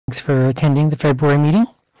Thanks for attending the February meeting.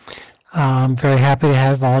 I'm very happy to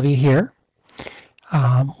have all of you here.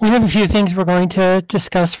 We have a few things we're going to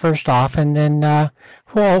discuss first off, and then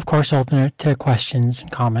we'll, of course, open it to questions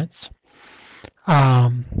and comments.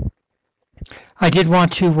 I did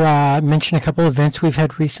want to mention a couple of events we've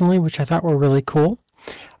had recently, which I thought were really cool.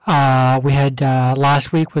 We had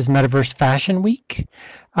last week was Metaverse Fashion Week,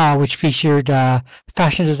 which featured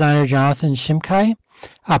fashion designer Jonathan Shimkai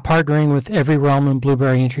partnering with Every Realm and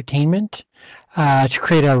Blueberry Entertainment to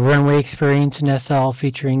create a runway experience in SL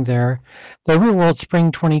featuring their Real World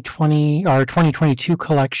Spring 2020 or 2022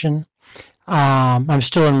 collection. I'm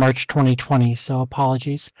still in March 2020, so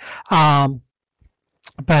apologies. But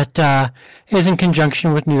it is in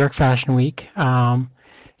conjunction with New York Fashion Week.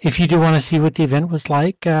 If you do want to see what the event was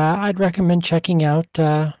like, I'd recommend checking out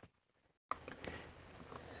that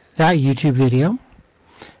YouTube video.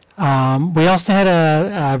 We also had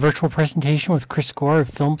a virtual presentation with Chris Gore of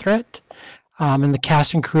Film Threat and the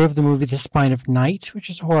cast and crew of the movie The Spine of Night, which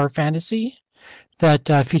is a horror fantasy that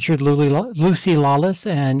featured Lucy Lawless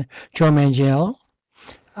and Joe Manganiello.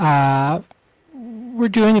 We're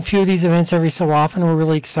doing a few of these events every so often. We're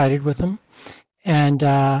really excited with them. And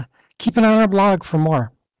keep an eye on our blog for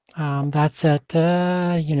more. That's at,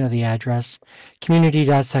 you know the address,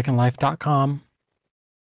 community.secondlife.com.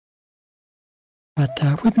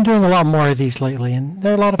 But we've been doing a lot more of these lately, and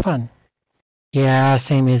they're a lot of fun. Yeah,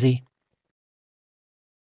 same Izzy.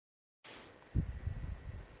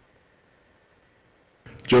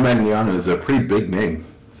 Joe Manganiello is a pretty big name,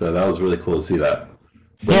 so that was really cool to see that.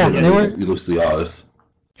 Yeah, they were Lucy Lawless.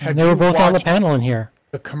 They were both on the panel in here.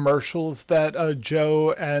 The commercials that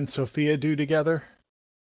Joe and Sophia do together?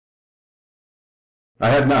 I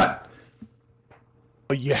have not.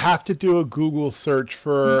 You have to do a Google search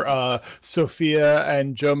for Sophia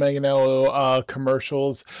and Joe Manganiello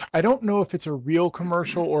commercials. I don't know if it's a real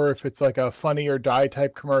commercial or if it's like a Funny or Die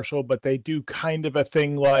type commercial, but they do kind of a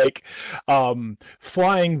thing like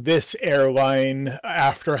flying this airline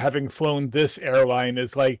after having flown this airline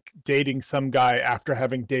is like dating some guy after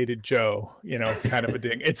having dated Joe, you know, kind of a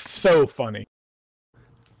thing. It's so funny.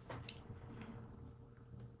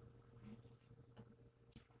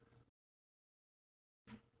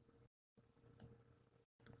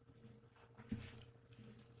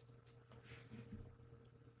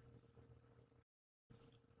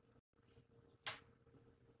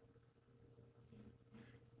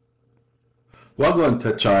 Well, I'll go and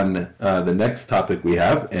touch on the next topic we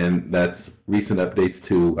have, and that's recent updates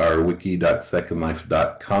to our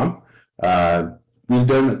wiki.secondlife.com. We've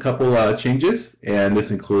done a couple changes, and this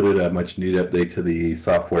included a much needed update to the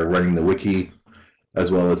software running the wiki, as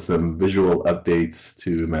well as some visual updates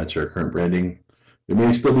to match our current branding. There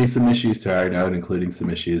may still be some issues to iron out, including some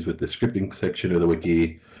issues with the scripting section of the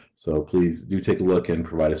wiki, so please do take a look and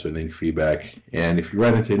provide us with any feedback. And if you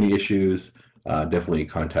run into any issues, definitely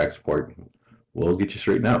contact support. We'll get you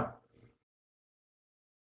straightened out.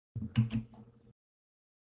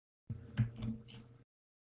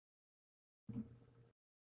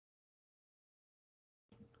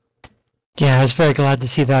 Yeah, I was very glad to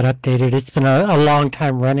see that updated. It's been a long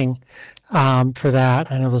time running for that.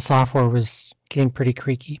 I know the software was getting pretty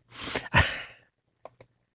creaky. I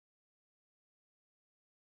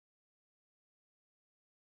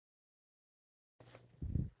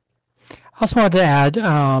also wanted to add,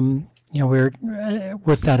 you know, we're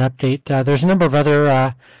with that update. There's a number of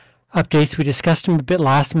other updates. We discussed them a bit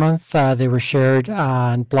last month. They were shared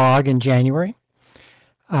on blog in January.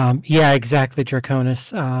 Yeah, exactly,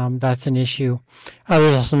 Draconis. That's an issue.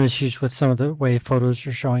 There's also some issues with some of the way photos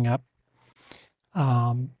are showing up.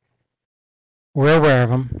 We're aware of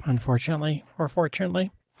them, unfortunately, or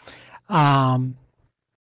fortunately. But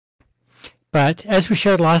as we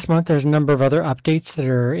shared last month, there's a number of other updates that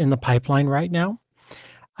are in the pipeline right now.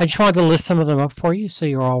 I just wanted to list some of them up for you so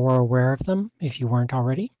you all were aware of them if you weren't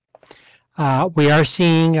already. We are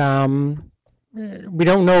seeing, we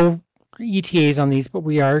don't know ETAs on these, but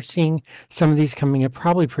we are seeing some of these coming up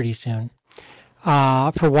probably pretty soon.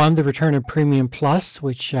 For one, the return of Premium Plus,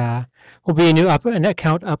 which will be a new an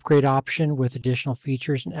account upgrade option with additional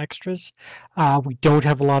features and extras. We don't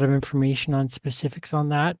have a lot of information on specifics on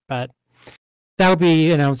that, but that'll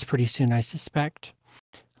be announced pretty soon, I suspect.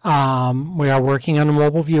 We are working on a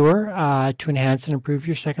mobile viewer to enhance and improve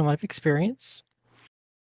your Second Life experience.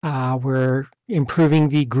 We're improving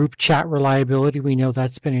the group chat reliability. We know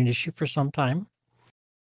that's been an issue for some time.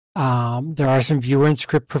 There are some viewer and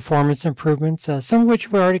script performance improvements, some of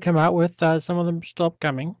which we've already come out with. Some of them are still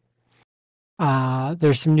upcoming.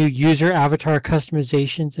 There's some new user avatar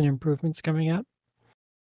customizations and improvements coming up.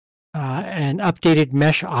 An updated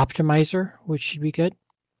mesh optimizer, which should be good.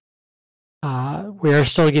 We are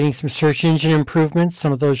still getting some search engine improvements.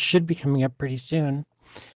 Some of those should be coming up pretty soon.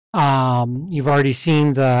 You've already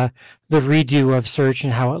seen the redo of search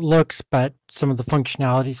and how it looks, but some of the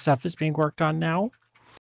functionality stuff is being worked on now.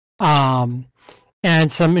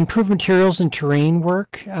 And some improved materials and terrain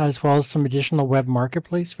work, as well as some additional web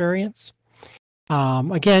marketplace variants.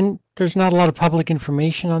 Again, there's not a lot of public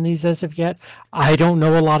information on these as of yet. I don't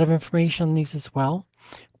know a lot of information on these as well.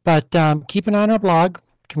 But keep an eye on our blog,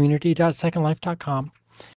 community.secondlife.com,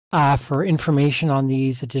 for information on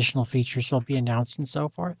these additional features that will be announced and so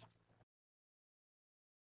forth.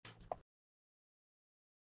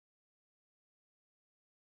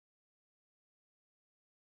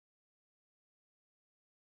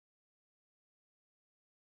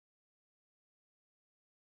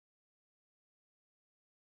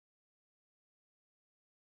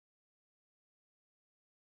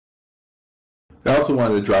 I also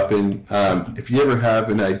wanted to drop in, if you ever have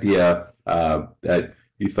an idea that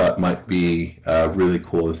you thought might be really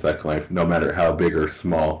cool in Second Life, no matter how big or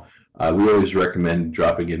small, we always recommend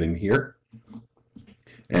dropping it in here.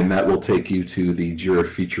 And that will take you to the Jira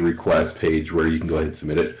feature request page where you can go ahead and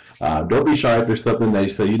submit it. Don't be shy if there's something that you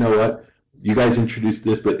say, you know what, you guys introduced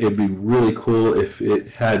this, but it'd be really cool if it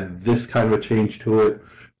had this kind of a change to it.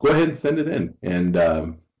 Go ahead and send it in,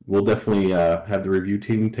 and we'll definitely have the review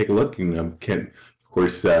team take a look. And can't, of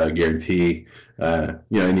course, guarantee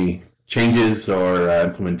any changes or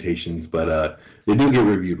implementations, but they do get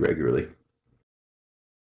reviewed regularly.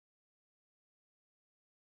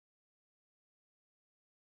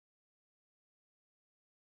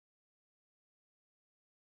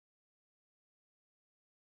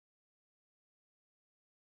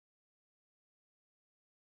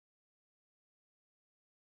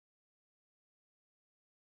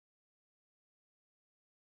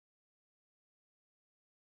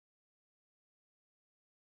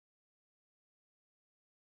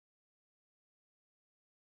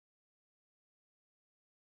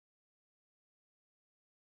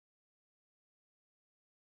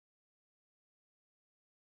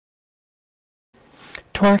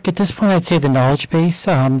 Torque, at this point, I'd say the knowledge base.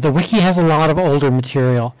 The wiki has a lot of older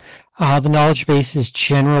material. The knowledge base is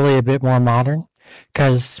generally a bit more modern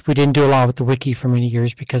because we didn't do a lot with the wiki for many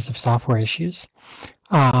years because of software issues.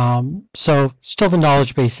 So still the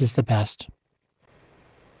knowledge base is the best.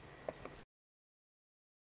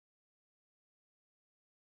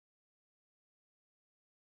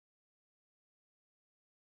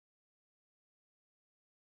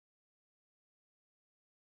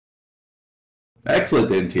 Excellent,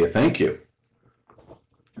 Dantia. Thank you.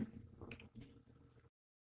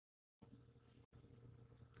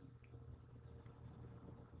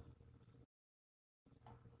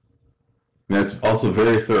 And that's also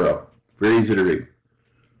very thorough, very easy to read.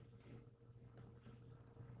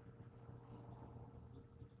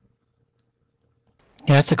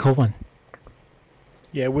 Yeah, that's a cool one.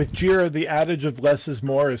 Yeah, with Jira, the adage of less is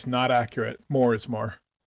more is not accurate. More is more.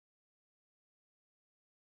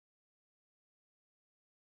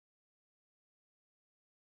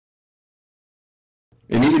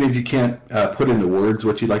 And even if you can't put into words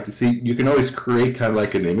what you'd like to see, you can always create kind of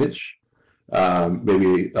like an image,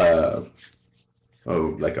 maybe like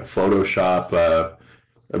a Photoshop,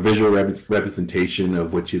 a visual representation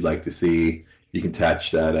of what you'd like to see. You can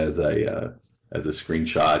attach that as a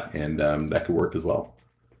screenshot, and that could work as well.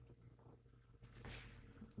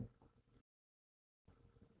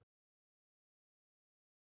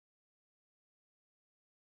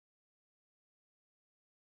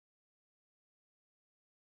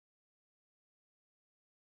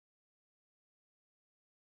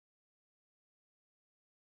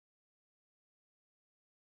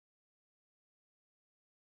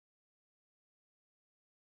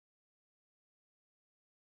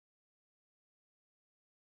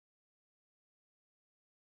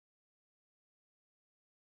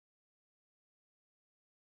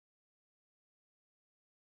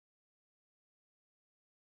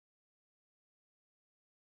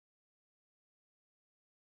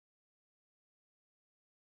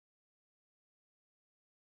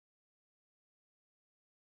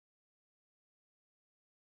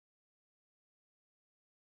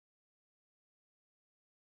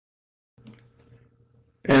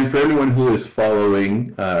 And for anyone who is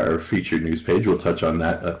following our featured news page, we'll touch on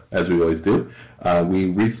that as we always do. We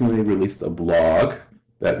recently released a blog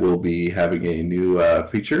that will be having a new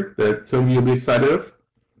feature that some of you will be excited of.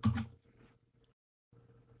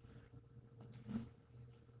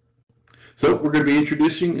 So we're going to be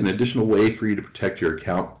introducing an additional way for you to protect your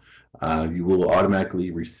account. You will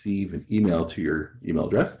automatically receive an email to your email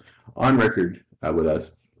address on record with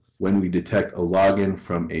us when we detect a login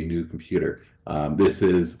from a new computer. This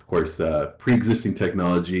is, of course, pre-existing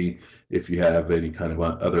technology. If you have any kind of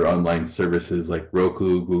other online services like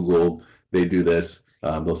Roku, Google, they do this.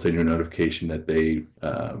 They'll send you a notification that they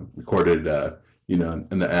recorded,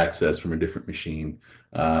 an access from a different machine.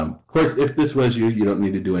 Of course, if this was you, you don't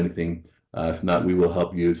need to do anything. If not, we will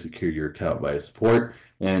help you secure your account via support,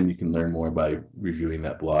 and you can learn more by reviewing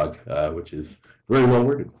that blog, which is very well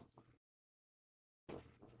worded.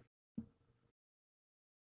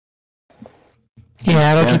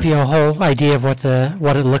 Yeah, it'll give you a whole idea of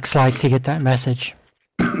what it looks like to get that message.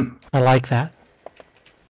 I like that.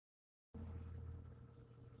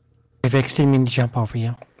 Vix, didn't mean to jump over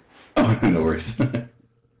you. Oh, no worries.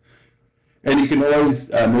 And you can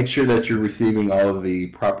always make sure that you're receiving all of the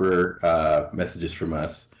proper messages from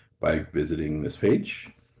us by visiting this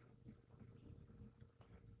page.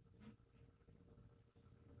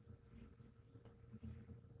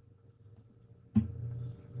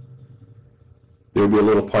 There will be a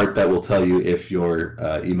little part that will tell you if your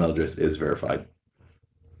email address is verified.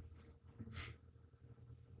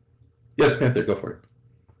 Yes, Panther, go for it.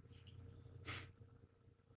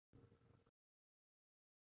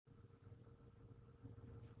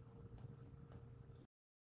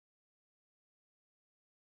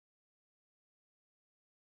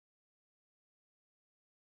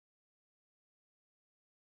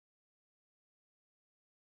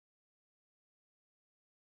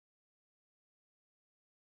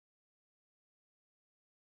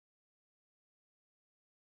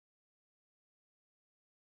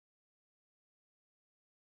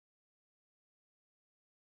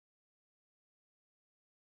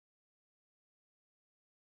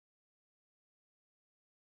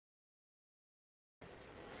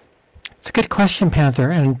 It's a good question,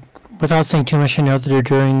 Panther, and without saying too much, I know that they're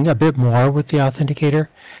doing a bit more with the authenticator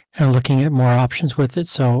and looking at more options with it,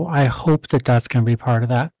 so I hope that that's going to be part of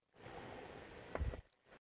that.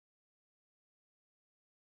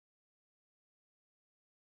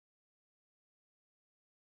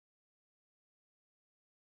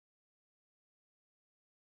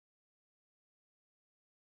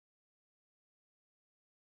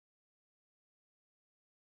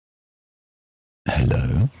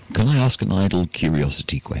 Hello. Can I ask an idle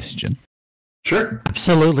curiosity question? Sure.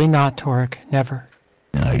 Absolutely not, Torek. Never.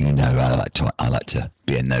 No, I like to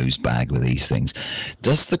be a nosebag with these things.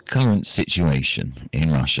 Does the current situation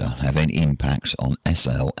in Russia have any impact on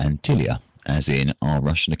SL and Tilia? As in, are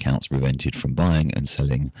Russian accounts prevented from buying and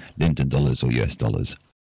selling Linden dollars or US dollars?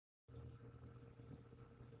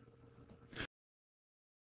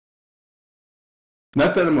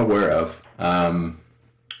 Not that I'm aware of.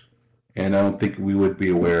 And I don't think we would be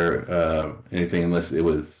aware of anything unless it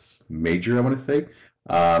was major, I want to say.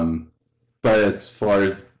 But as far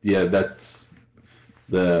as, that's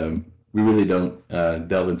we really don't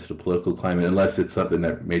delve into the political climate unless it's something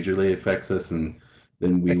that majorly affects us, and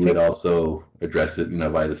then we would also address it,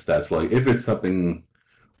 by the stats log. If it's something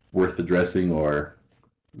worth addressing or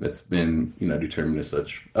that's been, determined as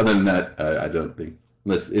such. Other than that, I don't think,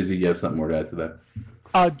 unless Izzy, you have something more to add to that.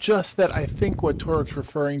 Just that I think what Torek's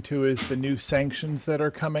referring to is the new sanctions that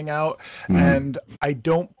are coming out, and I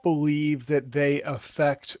don't believe that they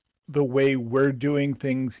affect the way we're doing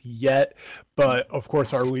things yet, but of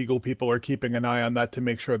course our legal people are keeping an eye on that to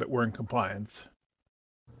make sure that we're in compliance.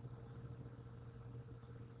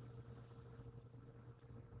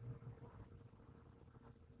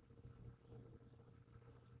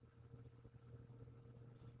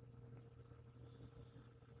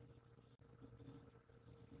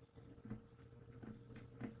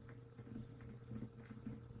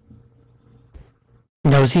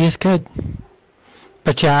 Nosy is good.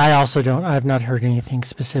 But yeah, I've not heard anything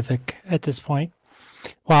specific at this point.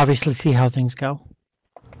 We'll obviously see how things go.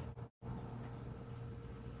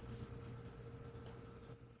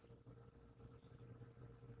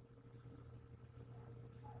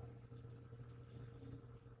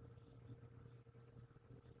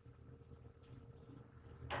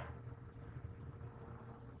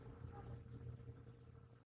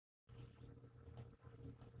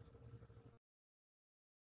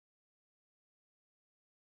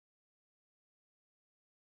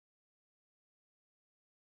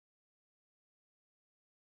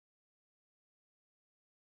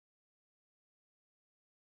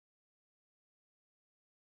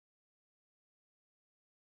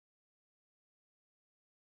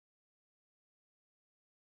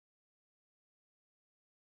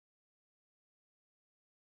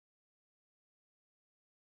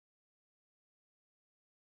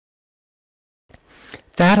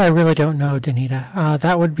 That I really don't know, Danita.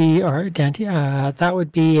 That would be, or Dante, that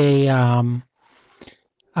would be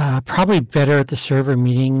Probably better at the server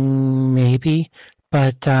meeting, maybe,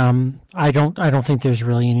 but I don't think there's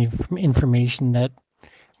really any information that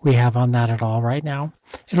we have on that at all right now.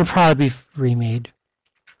 It'll probably be remade.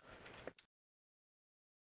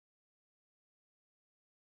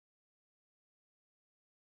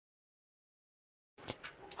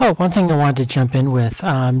 Oh, one thing I wanted to jump in with,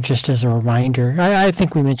 just as a reminder, I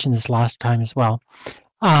think we mentioned this last time as well.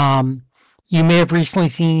 You may have recently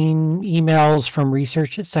seen emails from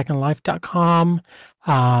research at secondlife.com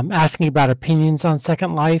asking about opinions on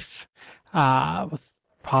Second Life with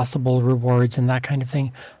possible rewards and that kind of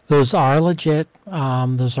thing. Those are legit.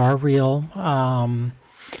 Those are real.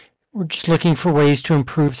 We're just looking for ways to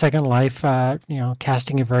improve Second Life,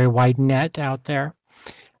 casting a very wide net out there.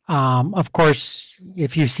 Of course,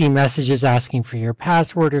 if you see messages asking for your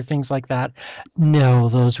password or things like that, no,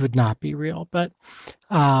 those would not be real. But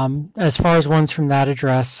as far as ones from that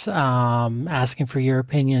address asking for your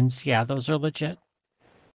opinions, yeah, those are legit.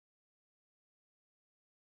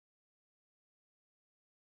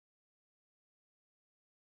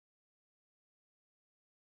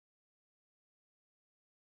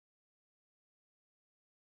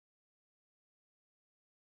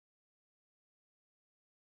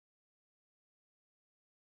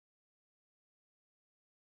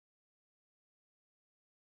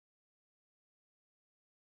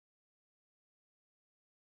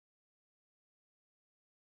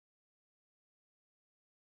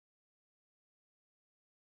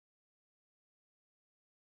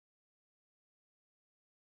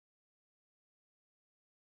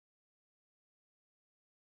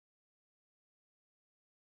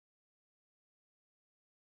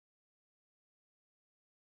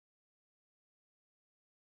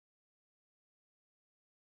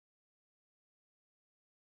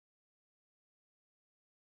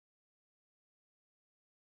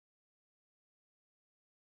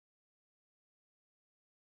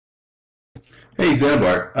 Hey,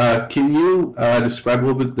 Xanabar, can you describe a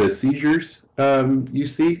little bit the seizures you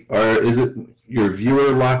see? Or is it your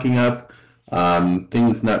viewer locking up,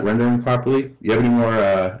 things not rendering properly? You have any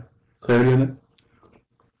more clarity on it?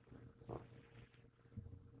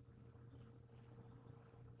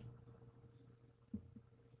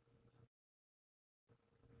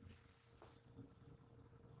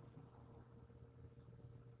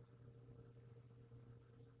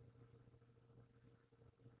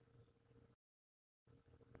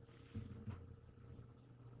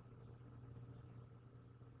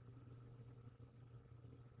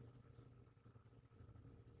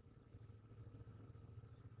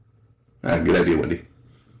 Good idea, Wendy.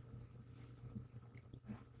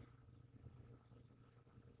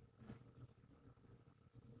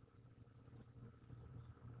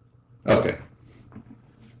 Okay.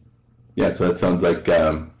 Yeah, so that sounds like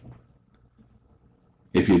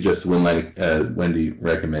if you just win like Wendy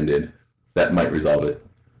recommended, that might resolve it.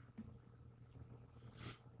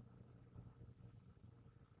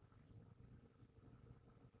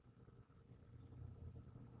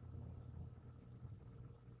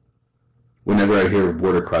 Whenever I hear of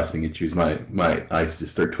border crossing issues, my eyes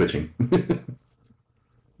just start twitching.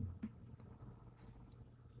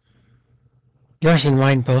 Yours and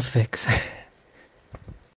mine both fix.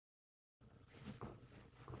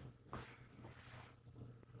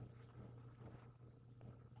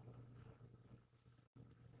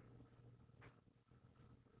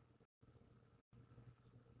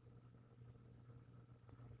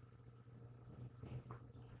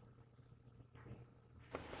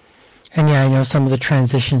 And yeah, I know some of the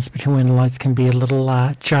transitions between lights can be a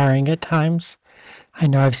little jarring at times. I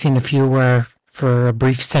know I've seen a few where for a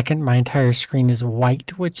brief second my entire screen is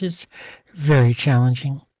white, which is very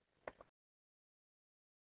challenging.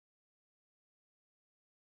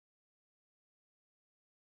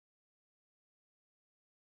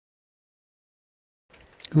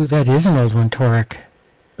 Ooh, that is an old one, Torek.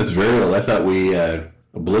 That's very old. I thought we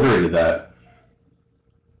obliterated that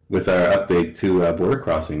with our update to border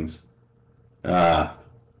crossings. Ah,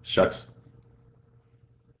 shucks.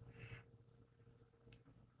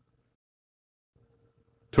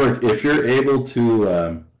 Torque, if you're able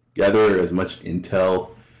to gather as much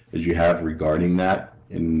intel as you have regarding that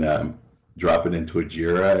and drop it into a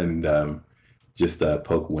Jira and just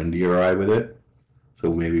poke Wendy or I with it,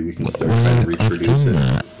 so maybe we can start trying to reproduce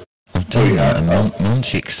it. I've done that, and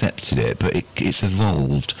Monty accepted it, but it's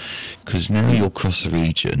evolved, because now you'll cross a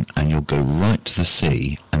region and you'll go right to the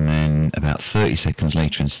sea, and then about 30 seconds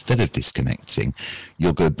later, instead of disconnecting,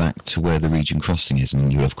 you'll go back to where the region crossing is,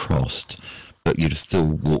 and you'll have crossed, but you'd have still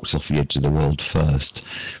walked off the edge of the world first.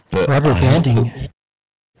 But rubber banding.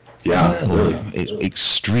 Yeah, really.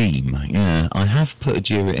 Extreme. Yeah, I have put a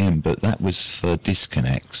JIRA in, but that was for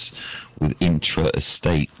disconnects with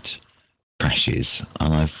intra-estate crashes,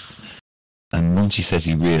 and Monty says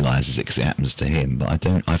he realises it because it happens to him, but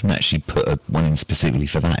I haven't actually put one in specifically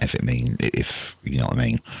for that. If you know what I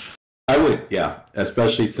mean. I would, yeah,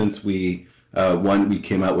 especially since we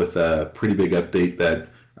came out with a pretty big update that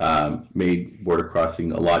made border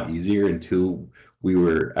crossing a lot easier, and two, we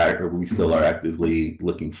still are actively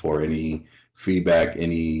looking for any feedback,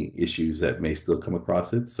 any issues that may still come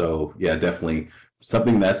across it. So yeah, definitely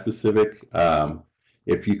something that specific.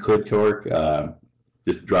 If you could, Torque,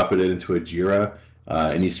 just drop it into a JIRA.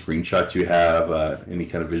 Any screenshots you have, any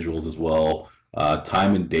kind of visuals as well.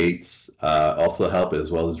 Time and dates also help,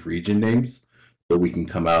 as well as region names, so we can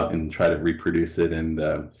come out and try to reproduce it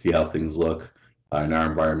and see how things look in our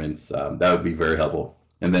environments. That would be very helpful.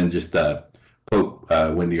 And then just poke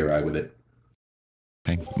Wendi or I with it.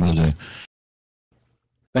 Okay, will do.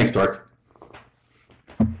 Thanks, Torque.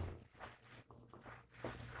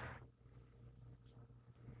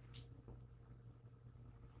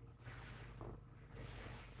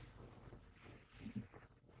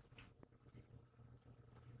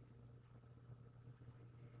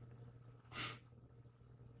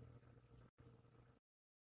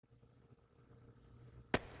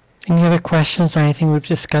 Any other questions on anything we've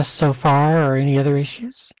discussed so far, or any other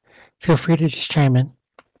issues? Feel free to just chime in.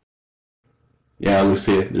 Yeah,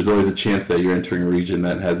 Lucia, there's always a chance that you're entering a region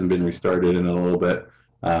that hasn't been restarted in a little bit.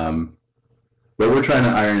 But we're trying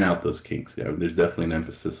to iron out those kinks. Yeah, there's definitely an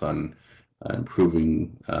emphasis on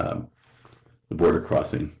improving the border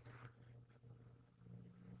crossing.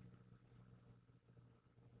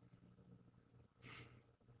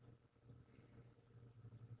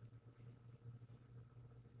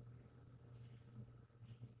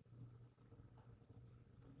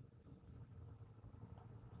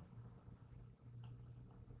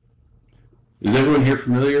 Is everyone here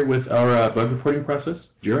familiar with our bug reporting process,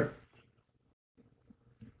 JIRA?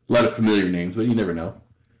 A lot of familiar names, but you never know.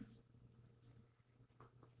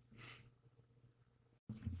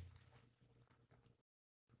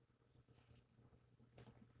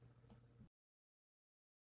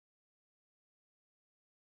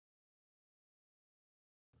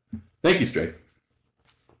 Thank you, Stray.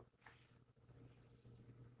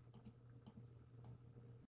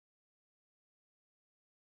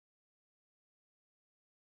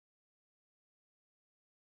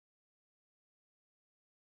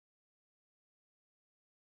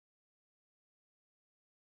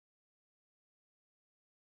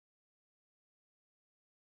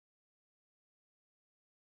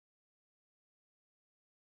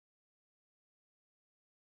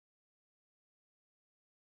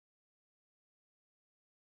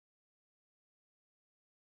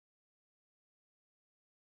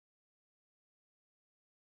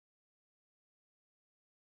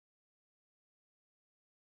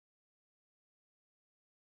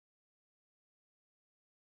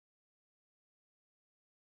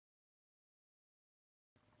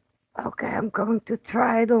 Okay, I'm going to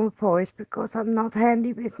try it on voice because I'm not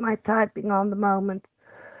handy with my typing on the moment.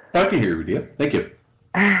 I can hear you, dear. Thank you.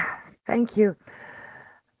 Thank you.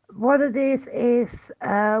 What it is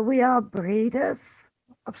we are breeders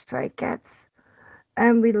of stray cats,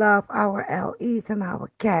 and we love our LEs and our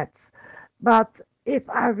cats. But if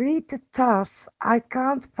I read the TOS, I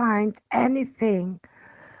can't find anything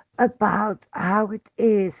about how it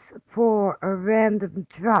is for a random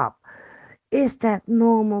drop. Is that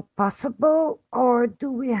normal possible, or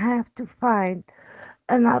do we have to find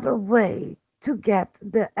another way to get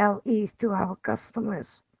the LEs to our customers?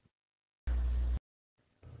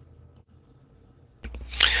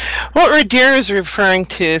 What Radir is referring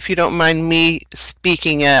to, if you don't mind me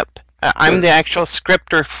speaking up, I'm the actual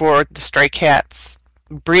scripter for the Stray Cats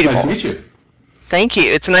breedables. Nice to meet you. Thank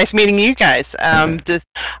you. It's nice meeting you guys.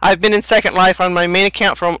 I've been in Second Life on my main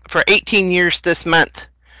account for 18 years this month.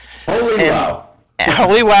 Holy wow!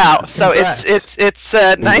 Holy wow! So it's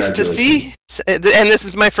nice to see, and this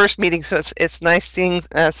is my first meeting, so it's nice seeing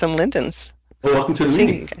some Lindens. Well, welcome to the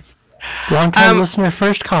meeting. Guys. Long time listener,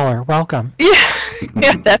 first caller. Welcome.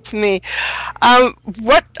 Yeah, that's me.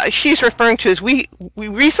 What she's referring to is we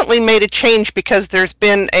recently made a change because there's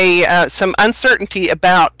been some uncertainty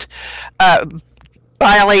about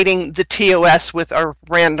violating the TOS with our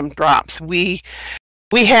random drops. We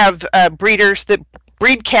have breeders that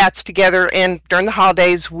breed cats together, and during the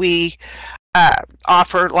holidays we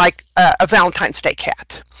offer like a Valentine's Day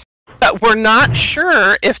cat. But we're not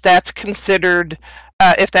sure if that's considered,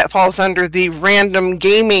 if that falls under the random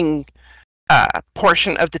gaming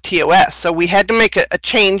portion of the TOS. So we had to make a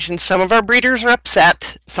change, and some of our breeders are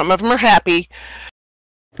upset. Some of them are happy.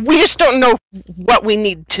 We just don't know what we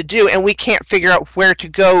need to do, and we can't figure out where to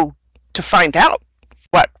go to find out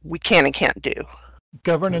what we can and can't do.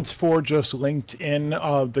 Governance 4 just linked in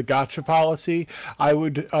the gotcha policy. I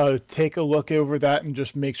would take a look over that and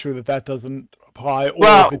just make sure that that doesn't apply, or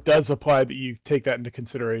if it does apply, that you take that into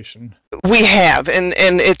consideration. We have,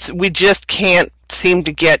 and we just can't seem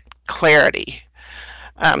to get clarity.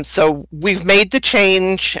 So we've made the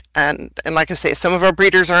change, and like I say, some of our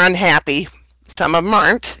breeders are unhappy, some of them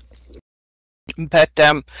aren't. But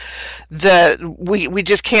we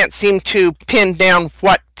just can't seem to pin down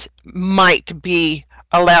what might be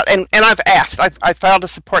allowed. And I've asked. I filed a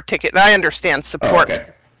support ticket, and I understand support. Oh, okay.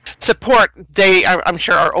 Support, I'm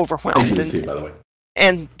sure, are overwhelmed. By the way.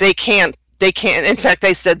 And they can't. In fact,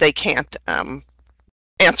 they said they can't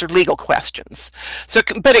answer legal questions. So,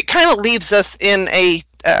 but it kind of leaves us in a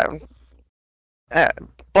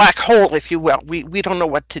black hole, if you will. We don't know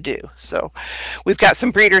what to do. So we've got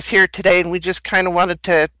some breeders here today, and we just kind of wanted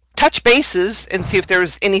to touch bases and see if there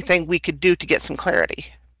was anything we could do to get some clarity.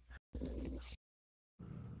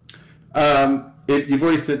 You've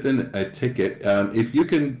already sent in a ticket. If you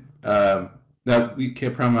can, now we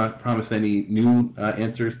can't promise any new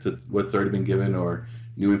answers to what's already been given or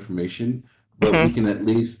new information, but we can at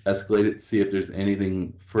least escalate it, see if there's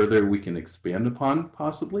anything further we can expand upon,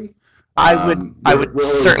 possibly. I would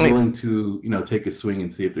certainly willing to take a swing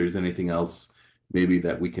and see if there's anything else maybe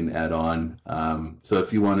that we can add on. So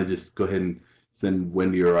if you want to just go ahead and send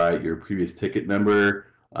Wendy or I your previous ticket number.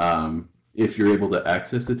 If you're able to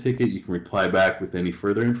access the ticket, you can reply back with any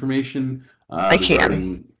further information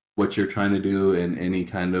regarding what you're trying to do and any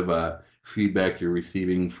kind of feedback you're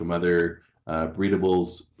receiving from other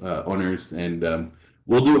breedables owners, and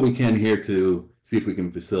we'll do what we can here to see if we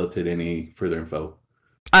can facilitate any further info.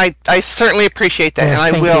 I certainly appreciate that, yes,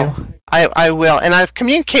 and I will. And I've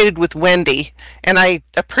communicated with Wendy, and I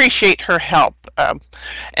appreciate her help.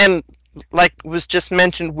 And like was just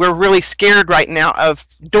mentioned, we're really scared right now of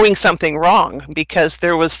doing something wrong, because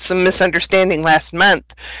there was some misunderstanding last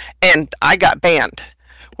month, and I got banned,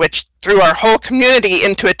 which threw our whole community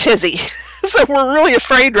into a tizzy. So we're really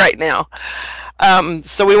afraid right now.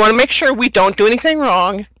 So we want to make sure we don't do anything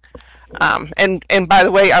wrong. And by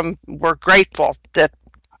the way, we're grateful that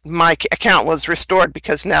my account was restored,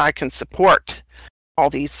 because now I can support all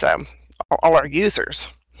these all our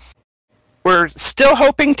users. We're still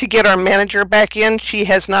hoping to get our manager back in. She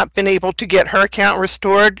has not been able to get her account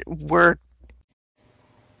restored. We're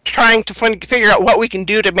trying to figure out what we can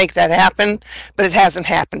do to make that happen, but it hasn't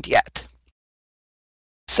happened yet.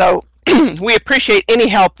 So we appreciate any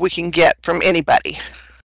help we can get from anybody.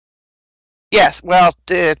 Yes, well,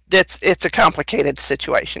 it's a complicated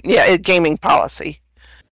situation. Yeah, gaming policy.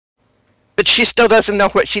 But she still doesn't know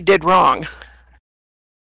what she did wrong.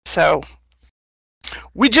 So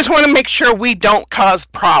we just want to make sure we don't cause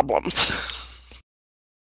problems.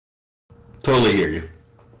 Totally hear you.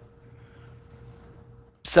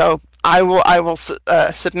 So I will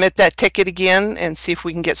submit that ticket again and see if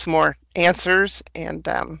we can get some more answers, and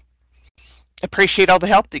appreciate all the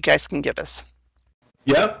help that you guys can give us.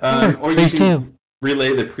 Yeah, or you can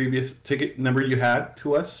relay the previous ticket number you had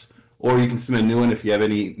to us, or you can submit a new one if you have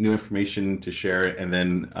any new information to share, and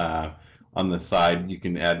then on the side you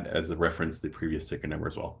can add as a reference the previous ticket number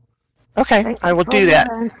as well. Okay, I will do that.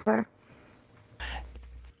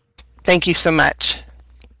 Thank you so much.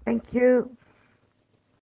 Thank you.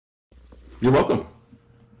 You're welcome.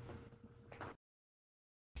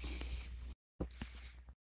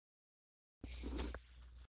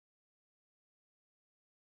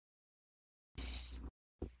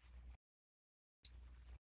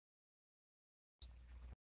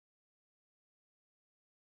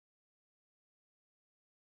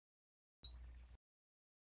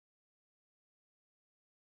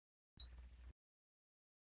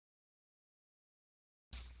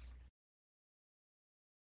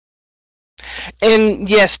 And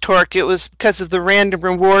yes, Torque, it was because of the random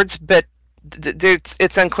rewards, but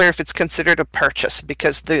it's unclear if it's considered a purchase,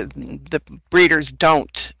 because the breeders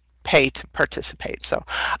don't pay to participate. So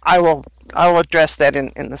I will address that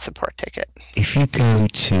in the support ticket. If you go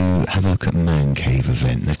to have a look at Man Cave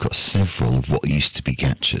event, they've got several of what used to be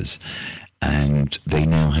gachas, and they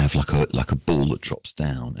now have like a ball that drops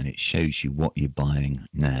down, and it shows you what you're buying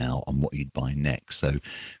now and what you'd buy next. So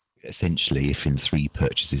essentially, if in 3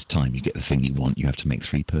 purchases time you get the thing you want, you have to make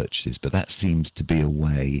 3 purchases. But that seems to be a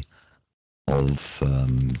way of,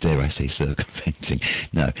 dare I say, circumventing.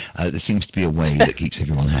 No, there seems to be a way that keeps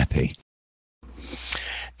everyone happy.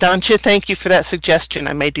 Doncha, thank you for that suggestion.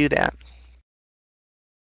 I may do that.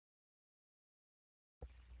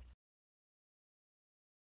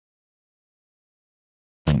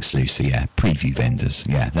 Thanks, Lucy. Yeah, preview vendors.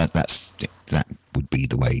 Yeah, that would be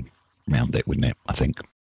the way round it, wouldn't it? I think.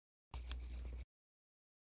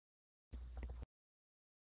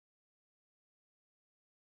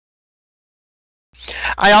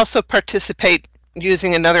 I also participate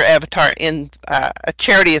using another avatar in a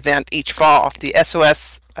charity event each fall, the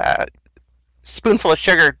SOS Spoonful of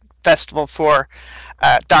Sugar Festival for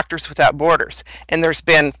Doctors Without Borders. And there's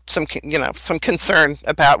been some concern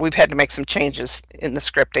about, we've had to make some changes in the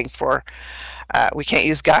scripting for, we can't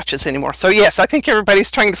use gotchas anymore. So yes, I think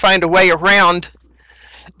everybody's trying to find a way around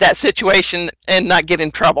that situation and not get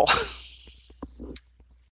in trouble.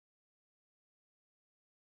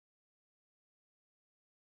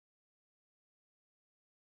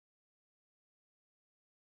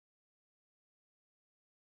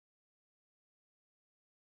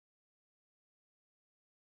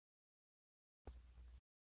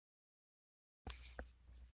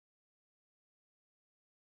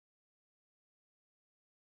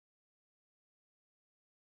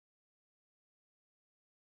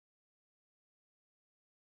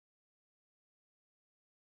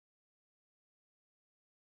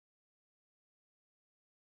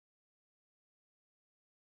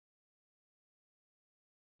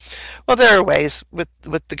 Well, there are ways with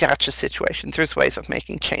the gotcha situations. There's ways of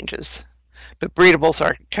making changes, but breedables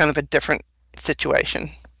are kind of a different situation.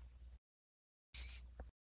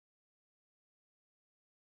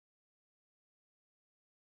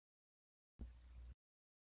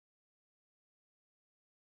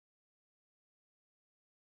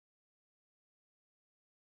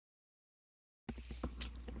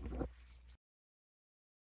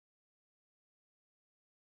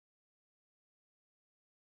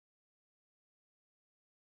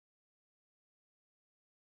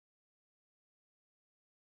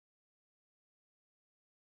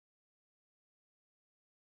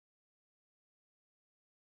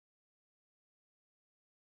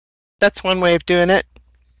 That's one way of doing it.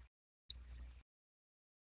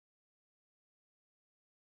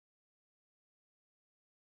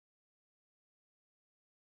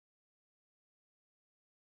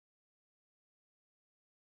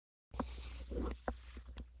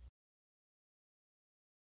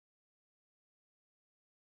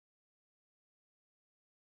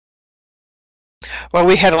 Well,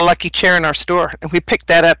 we had a lucky chair in our store, and we picked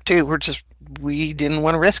that up too. We didn't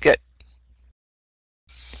want to risk it.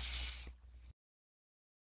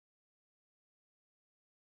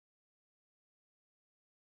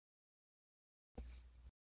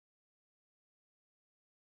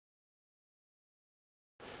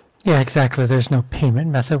 Yeah, exactly. There's no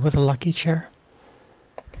payment method with a lucky chair.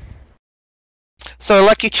 So a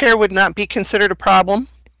lucky chair would not be considered a problem?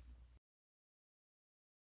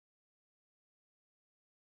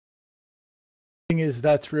 Thing is,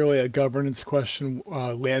 that's really a governance question.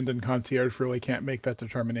 Land and Concierge really can't make that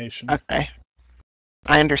determination. Okay.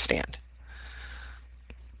 I understand.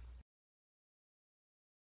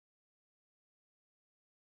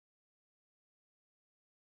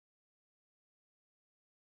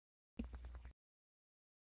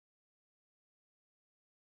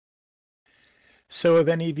 So have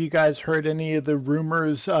any of you guys heard any of the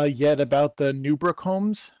rumors yet about the Newbrook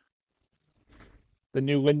homes? The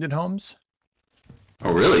new Linden homes?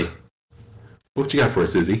 Oh, really? What you got for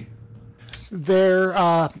us, Izzy? They're,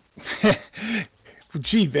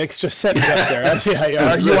 gee, Vix, just set it up there.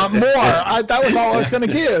 Yeah, you want more? That was all I was going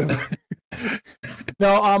to give.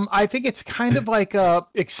 No, I think it's kind of like a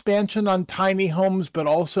expansion on tiny homes, but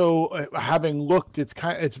also having looked, it's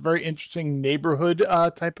a very interesting neighborhood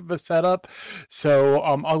type of a setup. So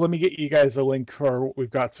let me get you guys a link for what we've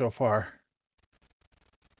got so far.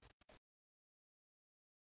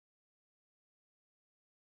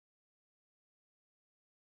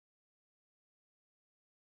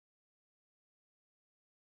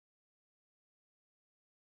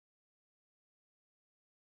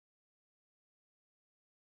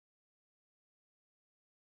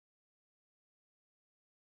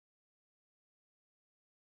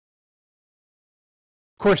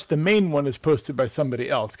 Of course, the main one is posted by somebody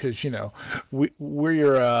else because,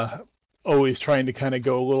 we're always trying to kind of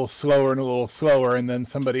go a little slower, and then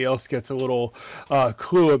somebody else gets a little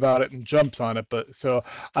clue about it and jumps on it. But so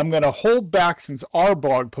I'm going to hold back since our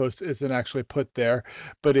blog post isn't actually put there.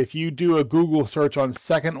 But if you do a Google search on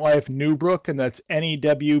Second Life Newbrook, and that's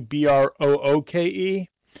NEWBROOKE,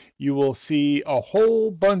 you will see a whole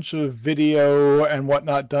bunch of video and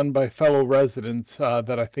whatnot done by fellow residents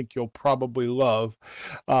that I think you'll probably love.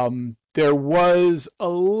 There was a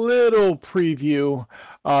little preview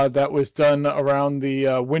that was done around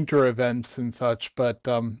the winter events and such, but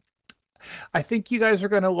I think you guys are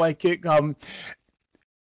going to like it.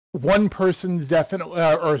 One person's definitely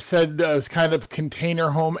or said it was kind of container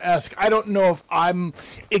home-esque. I don't know if I'm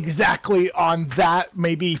exactly on that.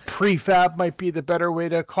 Maybe prefab might be the better way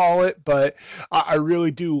to call it, but I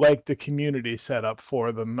really do like the community setup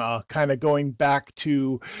for them. Kind of going back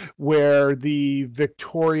to where the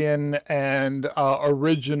Victorian and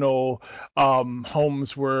original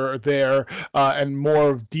homes were there, and more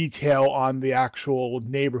of detail on the actual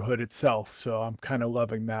neighborhood itself. So I'm kind of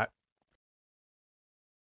loving that.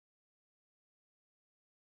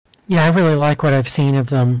 Yeah, I really like what I've seen of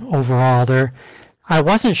them overall. I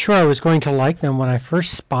wasn't sure I was going to like them when I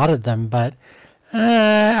first spotted them, but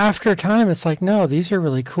after a time, it's like, no, these are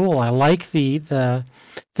really cool. I like the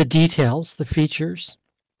details, the features.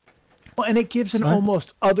 Well, and it gives an So,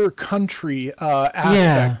 almost other country yeah,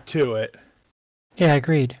 aspect to it. yeah,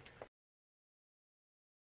 agreed.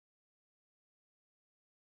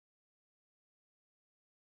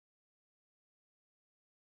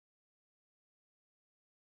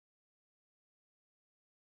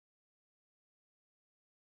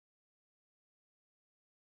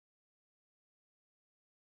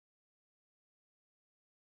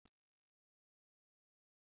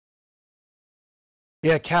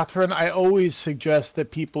 Yeah, Catherine, I always suggest that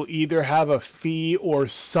people either have a fee or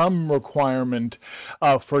some requirement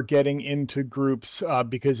for getting into groups,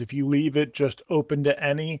 because if you leave it just open to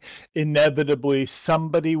any, inevitably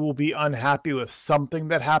somebody will be unhappy with something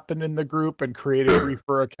that happened in the group and create a Sure.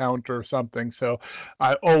 griefer account or something. So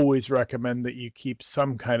I always recommend that you keep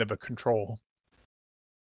some kind of a control.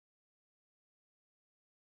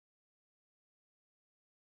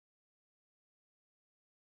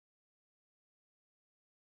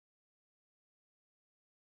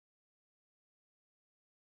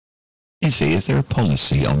 Is there a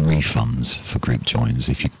policy on refunds for group joins?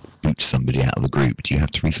 If you boot somebody out of the group, do you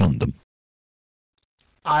have to refund them?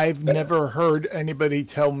 I've never heard anybody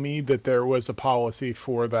tell me that there was a policy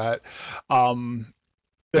for that. The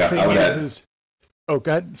Yeah, I thing would is, add. is oh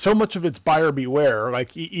god, so much of it's buyer beware.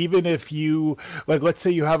 Like even if you like, let's say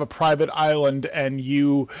you have a private island and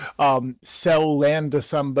you sell land to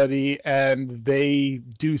somebody and they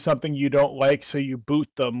do something you don't like, so you boot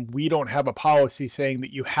them. We don't have a policy saying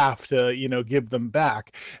that you have to, give them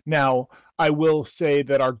back. Now, I will say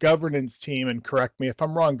that our governance team, and correct me if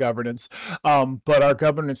I'm wrong, governance, but our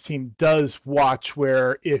governance team does watch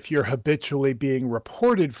where if you're habitually being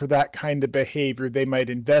reported for that kind of behavior, they might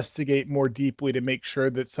investigate more deeply to make sure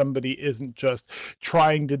that somebody isn't just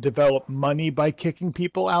trying to develop money by kicking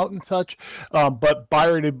people out and such. But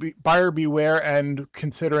buyer beware, and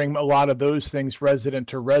considering a lot of those things resident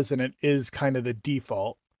to resident is kind of the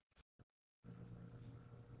default.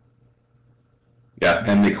 Yeah,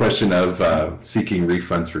 and the question of seeking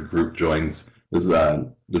refunds for group joins, as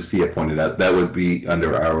Lucia pointed out, that would be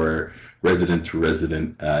under our resident to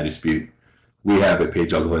resident dispute. We have a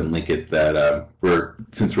page, I'll go ahead and link it, that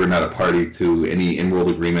since we're not a party to any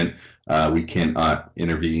enrolled agreement, we cannot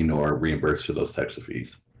intervene or reimburse for those types of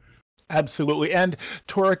fees. Absolutely. And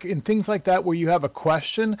Torek, in things like that where you have a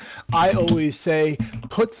question, I always say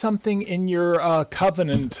put something in your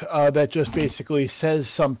covenant that just basically says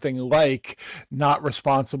something like not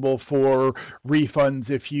responsible for refunds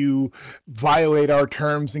if you violate our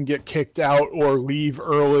terms and get kicked out or leave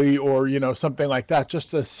early, or something like that,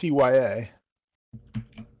 just a CYA.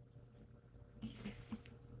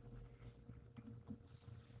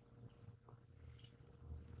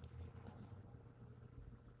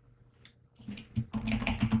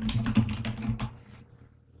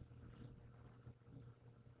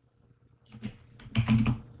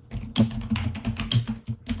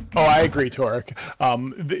 Oh, I agree, Torek.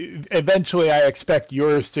 Eventually, I expect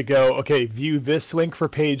yours to go, okay, view this link for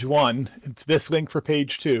page 1, this link for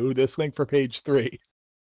page 2, this link for page 3.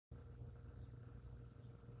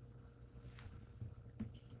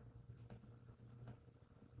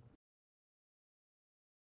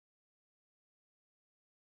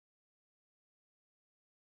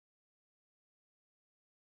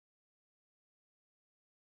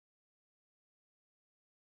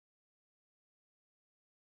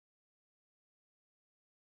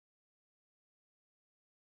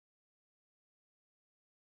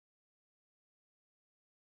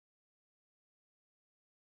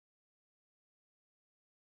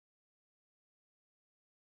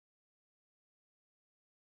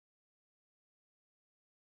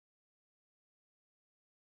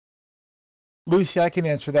 Lucy, I can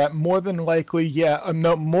answer that. More than likely, yeah.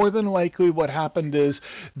 No, more than likely what happened is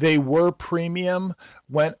they were premium,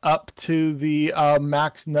 went up to the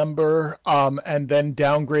max number, and then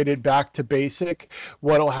downgraded back to basic.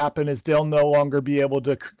 What'll happen is they'll no longer be able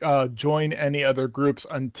to join any other groups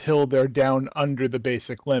until they're down under the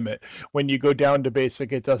basic limit. When you go down to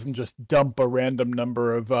basic, it doesn't just dump a random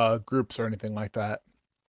number of groups or anything like that.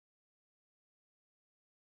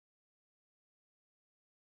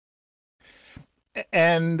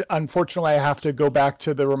 And unfortunately, I have to go back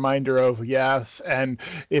to the reminder of yes. And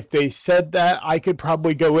if they said that, I could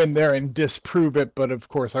probably go in there and disprove it, but of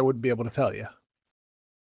course, I wouldn't be able to tell you.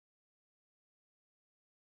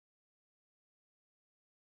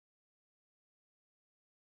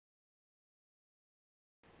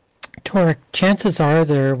 Torek, chances are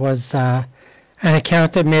there was an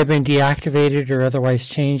account that may have been deactivated or otherwise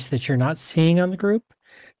changed that you're not seeing on the group.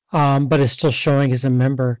 But it's still showing as a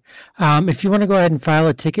member. If you want to go ahead and file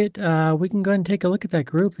a ticket, we can go ahead and take a look at that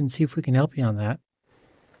group and see if we can help you on that.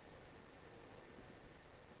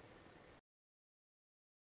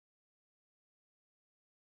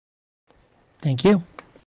 Thank you.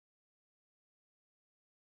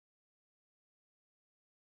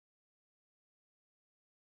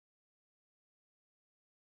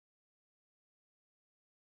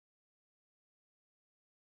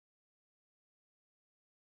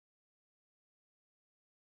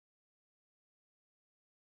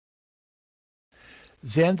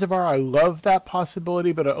 Zanzibar, I love that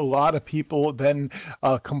possibility, but a lot of people then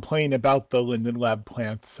complain about the Linden Lab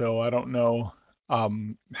plant, so I don't know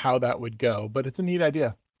how that would go, but it's a neat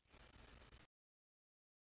idea.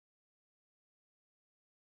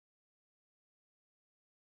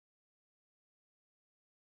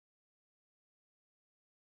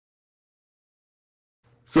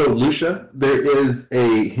 So, Lucia, there is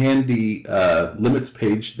a handy limits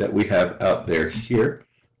page that we have out there here.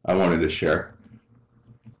 I wanted to share.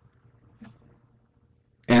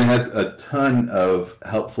 And it has a ton of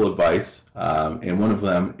helpful advice. And one of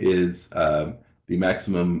them is the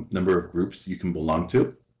maximum number of groups you can belong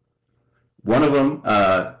to. One of them,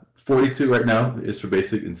 42 right now, is for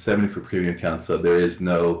basic and 70 for premium accounts. So there is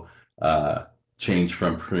no change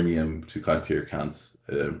from premium to concierge accounts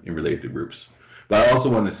in related groups. But I also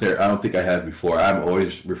want to say, I don't think I have before, I'm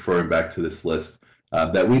always referring back to this list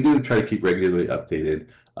that we do try to keep regularly updated.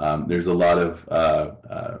 There's a lot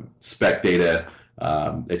of spec data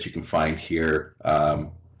that you can find here,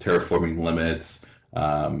 terraforming limits,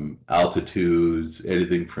 altitudes,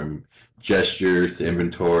 anything from gestures to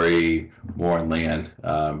inventory, more on land.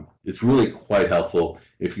 It's really quite helpful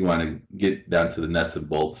if you want to get down to the nuts and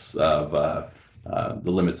bolts of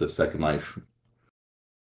the limits of Second Life.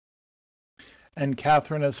 And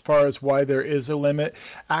Catherine, as far as why there is a limit,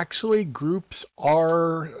 actually groups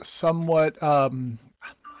are somewhat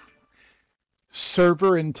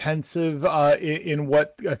server intensive in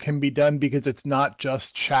what can be done because it's not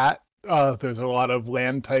just chat. There's a lot of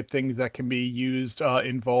land type things that can be used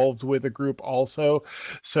involved with a group also.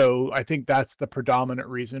 So I think that's the predominant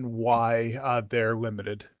reason why they're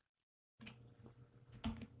limited.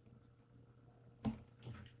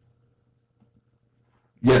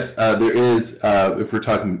 Yes, there is. If we're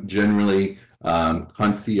talking generally,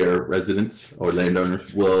 concierge residents or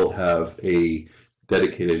landowners will have a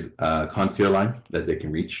dedicated concierge line that they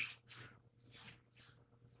can reach.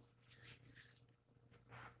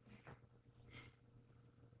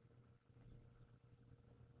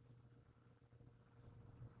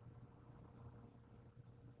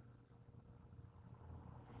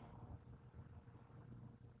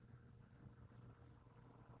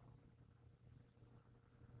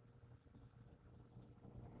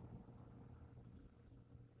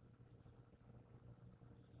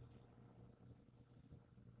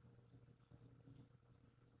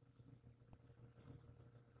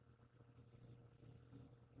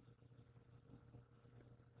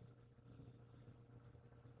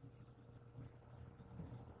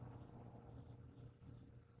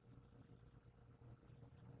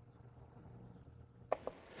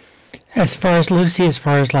 As far as Lucy, as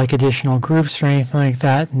far as like additional groups or anything like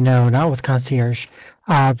that, no, not with concierge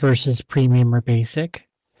versus premium or basic.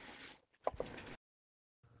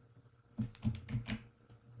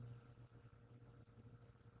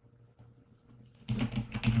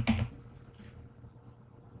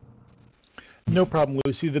 No problem,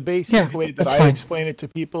 Lucy. The basic way that I explain it to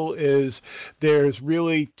people is there's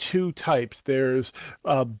really two types. There's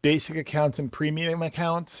basic accounts and premium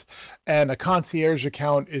accounts, and a concierge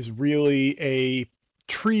account is really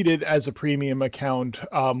treated as a premium account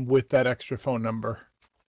with that extra phone number.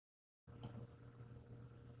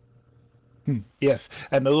 Yes,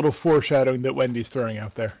 and the little foreshadowing that Wendy's throwing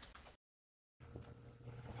out there.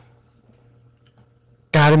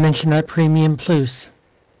 Gotta mention that Premium Plus.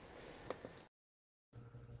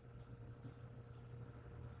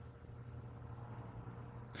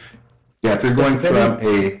 Yeah, if you're going from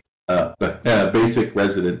a basic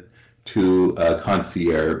resident to a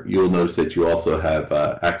concierge, you'll notice that you also have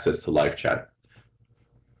access to live chat.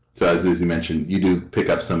 So as Lizzie mentioned, you do pick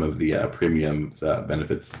up some of the premium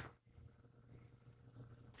benefits.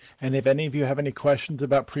 And if any of you have any questions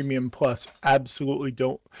about Premium Plus, absolutely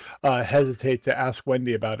don't hesitate to ask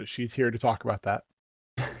Wendy about it. She's here to talk about that.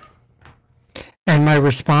 And my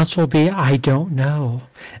response will be, I don't know.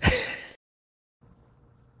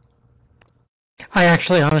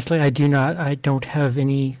 Honestly, I don't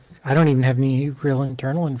even have any real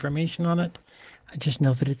internal information on it. I just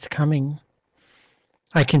know that it's coming.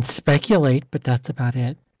 I can speculate, but that's about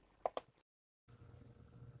it.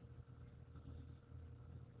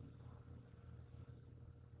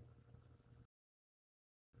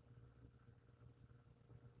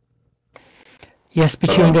 Yes,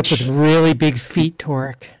 but you end up with really big feet,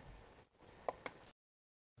 Torek.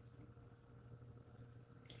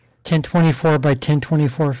 1024 by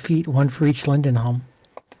 1024 feet, one for each Linden home.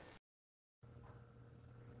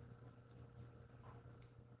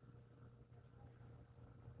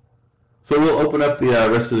 So we'll open up the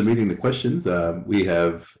rest of the meeting to questions. We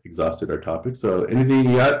have exhausted our topic. So anything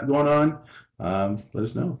you got going on, let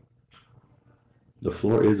us know. The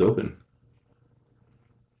floor is open.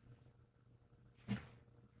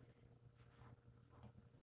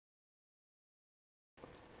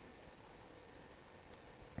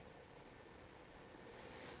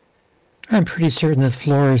 I'm pretty certain the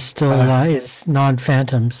floor is still is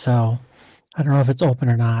non-phantom, so I don't know if it's open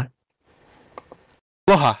or not.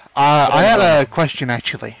 Aloha. I had a question,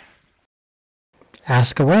 actually.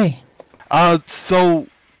 Ask away. So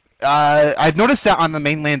I've noticed that on the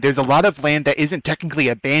mainland, there's a lot of land that isn't technically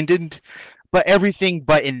abandoned, but everything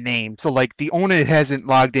but in name. So, like, the owner hasn't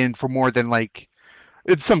logged in for more than, like,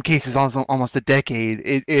 in some cases, almost a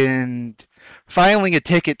decade. And filing a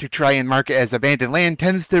ticket to try and mark it as abandoned land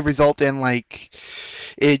tends to result in, like,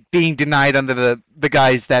 it being denied under the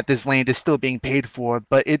guise that this land is still being paid for,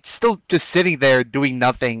 but it's still just sitting there doing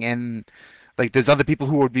nothing. And, like, there's other people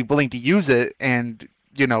who would be willing to use it and,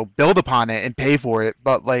 you know, build upon it and pay for it.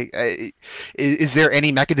 But, like, is there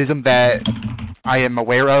any mechanism that I am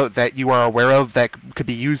aware of, that you are aware of, that could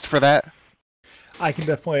be used for that? I can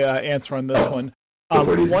definitely answer on this one.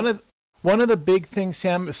 One of the big things,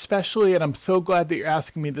 Sam, especially, and I'm so glad that you're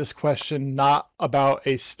asking me this question, not about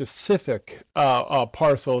a specific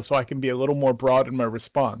parcel, so I can be a little more broad in my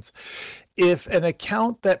response. If an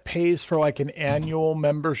account that pays for like an annual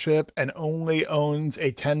membership and only owns a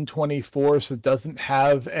 1024, so doesn't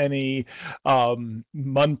have any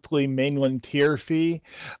monthly mainland tier fee,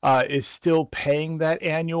 is still paying that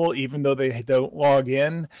annual even though they don't log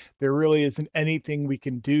in, there really isn't anything we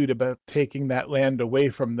can do about taking that land away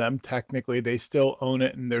from them. Technically, they still own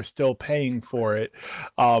it and they're still paying for it.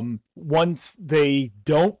 Once they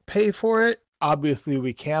don't pay for it, obviously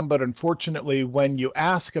we can, but unfortunately when you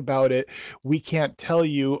ask about it, we can't tell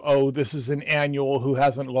you, oh, this is an annual who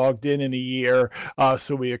hasn't logged in a year,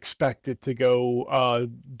 so we expect it to go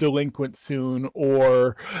delinquent soon,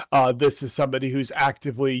 or this is somebody who's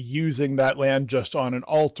actively using that land just on an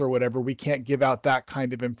alt or whatever. We can't give out that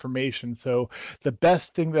kind of information. So the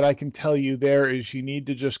best thing that I can tell you there is you need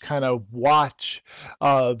to just kind of watch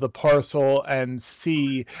the parcel and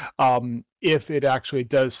see if it actually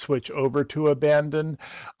does switch over to abandoned.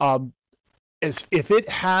 If it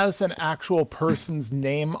has an actual person's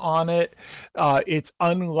name on it, it's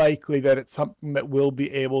unlikely that it's something that we'll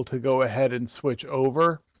be able to go ahead and switch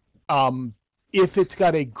over. If it's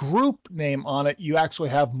got a group name on it, you actually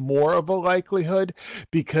have more of a likelihood,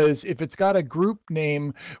 because if it's got a group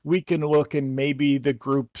name, we can look and maybe the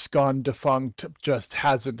group's gone defunct, just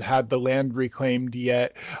hasn't had the land reclaimed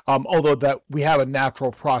yet. Although that we have a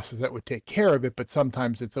natural process that would take care of it, but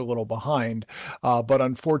sometimes it's a little behind. But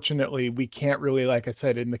unfortunately, we can't really, like I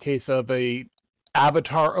said, in the case of a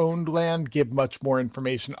avatar owned land, give much more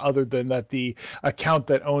information other than that the account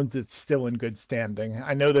that owns it's still in good standing.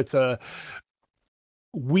 I know that's a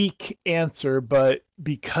weak answer, but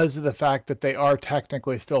because of the fact that they are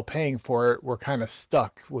technically still paying for it, we're kind of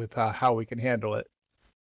stuck with how we can handle it.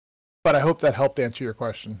 But I hope that helped answer your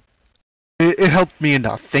question. It helped me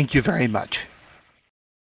enough. Thank you very much.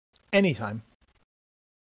 Anytime.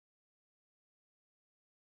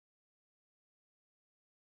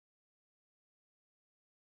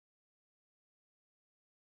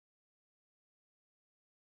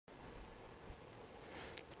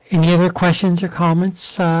 Any other questions or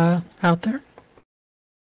comments out there?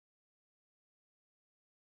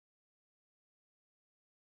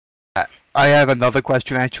 I have another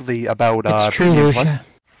question actually about It's true, Premium Lucia. Plus.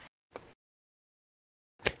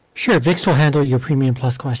 Sure, Vix will handle your Premium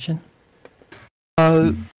Plus question.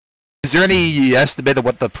 Is there any estimate of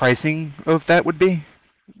what the pricing of that would be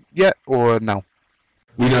yet, or no?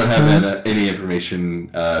 We don't have any information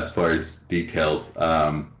as far as details.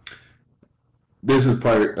 This is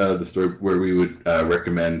part of the story where we would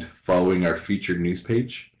recommend following our featured news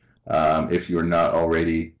page if you're not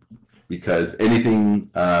already, because anything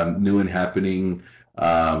new and happening,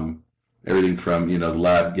 everything from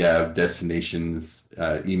lab gab destinations,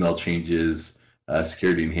 email changes,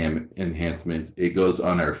 security enhancements, it goes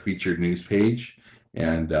on our featured news page.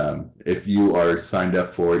 And if you are signed up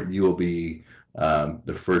for it, you will be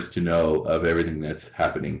the first to know of everything that's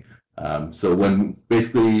happening. So when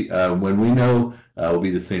we know, will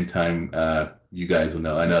be the same time you guys will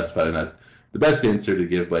know. I know it's probably not the best answer to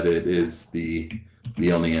give, but it is the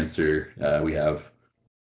only answer we have.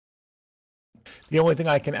 The only thing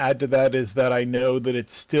I can add to that is that I know that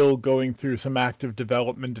it's still going through some active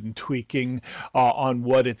development and tweaking on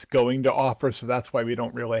what it's going to offer. So that's why we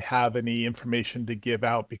don't really have any information to give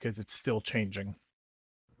out, because it's still changing.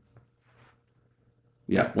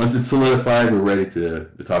 Yeah, once it's solidified, we're ready to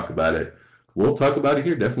talk about it. We'll talk about it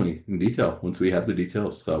here definitely in detail once we have the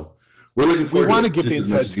details. So we're looking forward to get the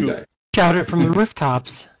inside scoop. Shout it from the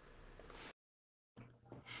rooftops.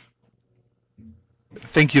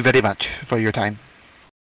 Thank you very much for your time.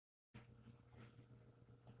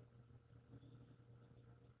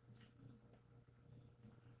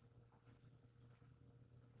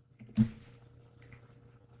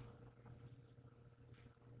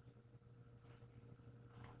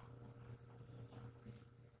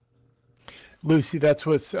 Lucy, that's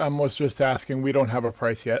what I was just asking. We don't have a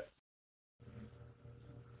price yet.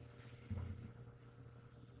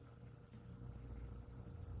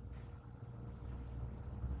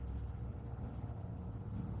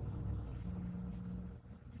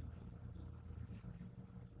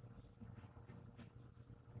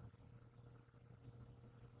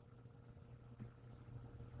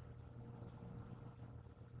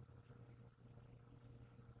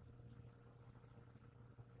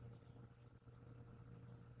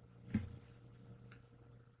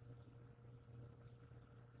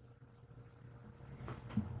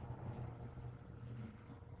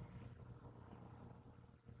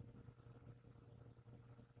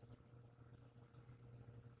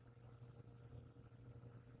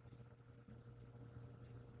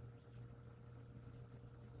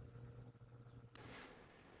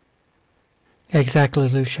 Exactly,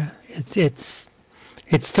 Lucia. It's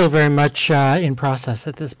still very much in process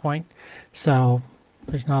at this point, so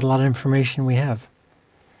there's not a lot of information we have,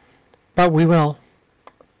 but we will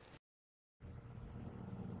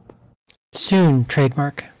soon.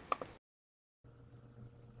 Trademark.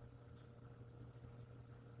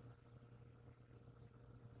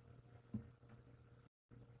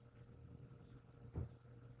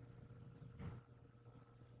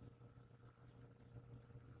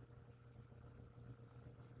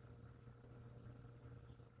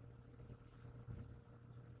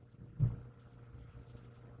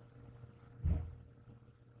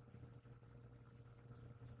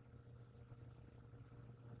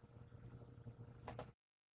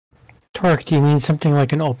 Torque, do you mean something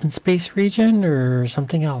like an open space region or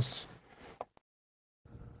something else?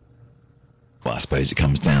 Well, I suppose it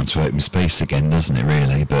comes down to open space again, doesn't it,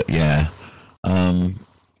 really? But yeah.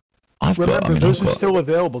 Those are still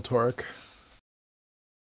available, Torque.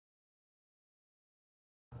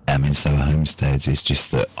 I mean, Soho Homesteads is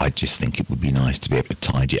just that I just think it would be nice to be able to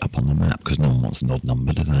tidy it up on the map, because no one wants an odd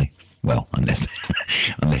number, do they? Well,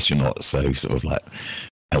 unless you're not so sort of like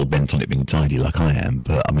hell-bent on it being tidy like I am,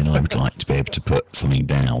 but I mean, I would like to be able to put something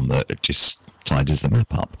down that just tidies the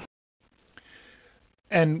map up.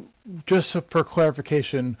 And just for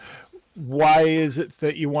clarification, why is it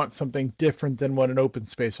that you want something different than what an open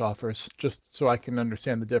space offers? Just so I can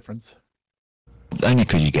understand the difference. Only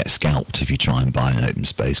because you get scalped if you try and buy an open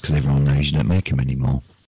space, because everyone knows you don't make them anymore.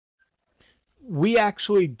 We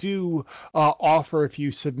actually do offer, if you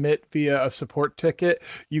submit via a support ticket,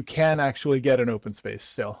 you can actually get an open space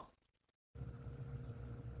still.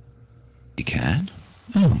 You can?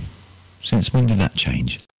 Oh, since when did that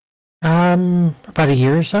change? About a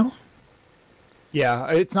year or so. Yeah,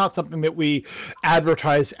 it's not something that we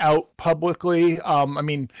advertise out publicly. I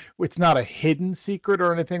mean, it's not a hidden secret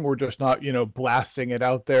or anything. We're just not, blasting it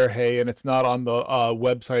out there. Hey, and it's not on the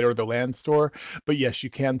website or the land store. But yes, you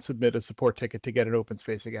can submit a support ticket to get an open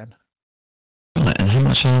space again. Right, and how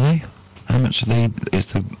much are they? How much is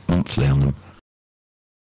the monthly on them?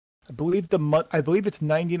 I believe it's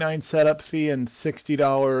 99 setup fee and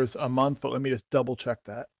 $60 a month, but let me just double check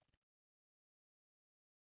that.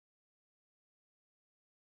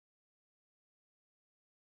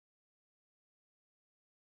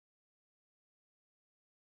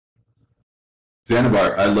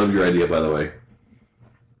 Xanabar, I love your idea, by the way.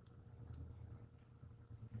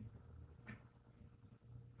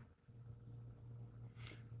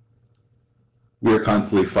 We're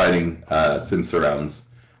constantly fighting sim surrounds.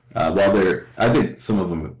 While I think some of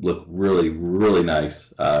them look really, really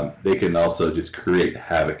nice. They can also just create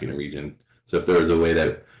havoc in a region. So if there was a way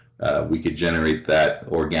that we could generate that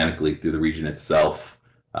organically through the region itself,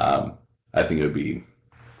 I think it would be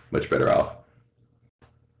much better off.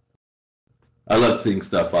 I love seeing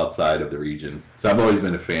stuff outside of the region. So I've always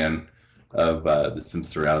been a fan of the sim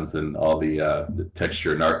surrounds and all the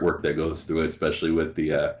texture and artwork that goes through it, especially with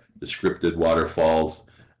the scripted waterfalls.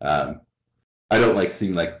 I don't like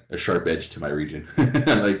seeing like a sharp edge to my region.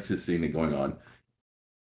 I like just seeing it going on.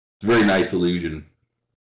 It's a very nice illusion,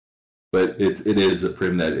 but it is a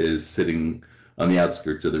prim that is sitting on the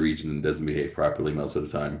outskirts of the region and doesn't behave properly most of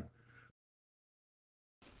the time.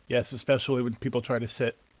 Yes, especially when people try to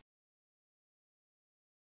sit.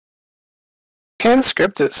 Can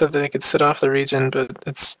script it so that they could sit off the region, but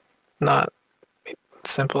it's not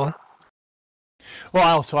simple. Well,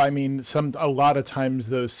 also, I mean, a lot of times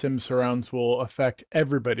those sim surrounds will affect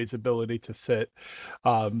everybody's ability to sit,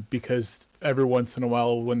 because every once in a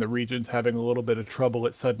while, when the region's having a little bit of trouble,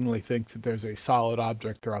 it suddenly thinks that there's a solid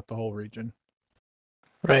object throughout the whole region.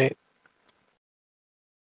 Right.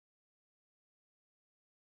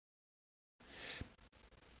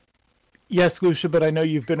 Yes, Lucia, but I know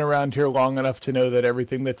you've been around here long enough to know that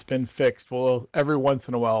everything that's been fixed will every once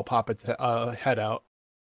in a while pop its head out.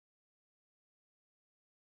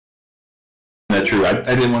 That's true. I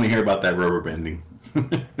didn't want to hear about that rubber banding.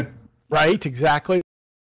 Right, exactly.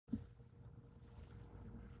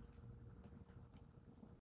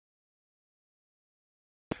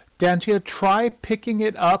 Dantia, try picking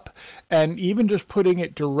it up and even just putting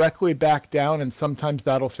it directly back down, and sometimes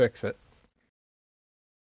that'll fix it.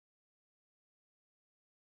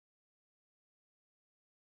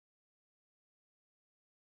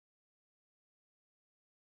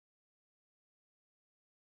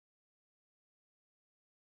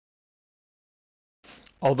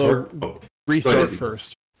 Although, restart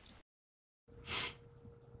first.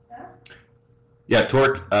 Yeah,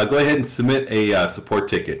 Torque, go ahead and submit a support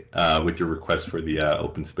ticket with your request for the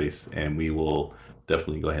open space, and we will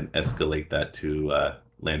definitely go ahead and escalate that to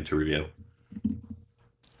Land to review.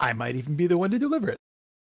 I might even be the one to deliver it.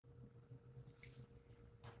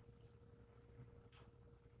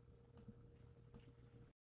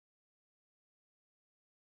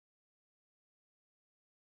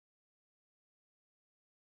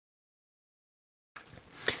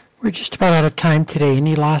 We're just about out of time today.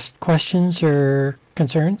 Any last questions or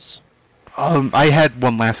concerns? I had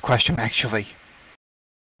one last question, actually.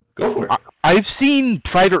 Go for it. I've seen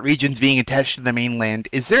private regions being attached to the mainland.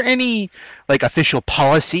 Is there any like official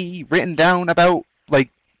policy written down about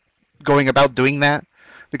like going about doing that?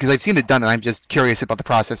 Because I've seen it done, and I'm just curious about the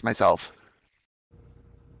process myself.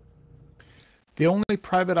 The only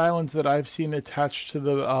private islands that I've seen attached to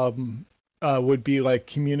the would be like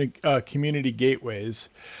community gateways.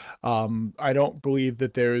 I don't believe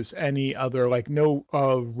that there's any other, like no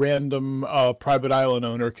random private island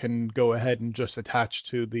owner can go ahead and just attach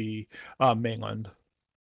to the mainland.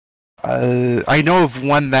 I know of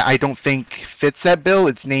one that I don't think fits that bill.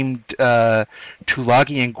 It's named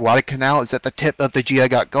Tulagi and Guadalcanal. Is at the tip of the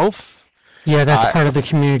Giagat Gulf. Yeah, that's part of the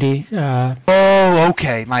community. Oh,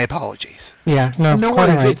 okay. My apologies. Yeah, no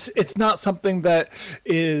worries. Right. It's not something that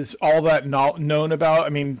is all that known about. I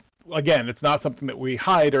mean, again, it's not something that we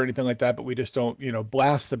hide or anything like that, but we just don't,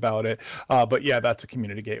 blast about it. But yeah, that's a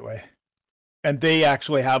community gateway. And they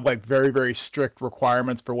actually have like very, very strict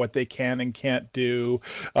requirements for what they can and can't do.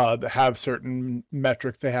 They have certain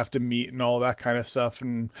metrics they have to meet and all that kind of stuff,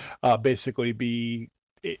 and basically be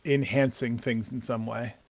enhancing things in some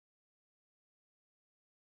way.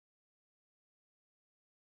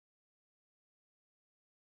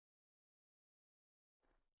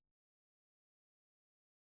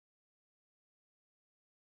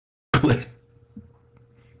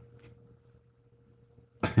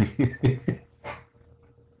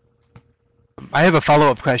 I have a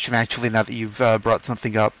follow-up question, actually, now that you've brought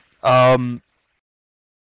something up. Is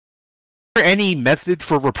there any method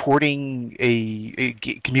for reporting a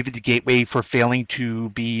community gateway for failing to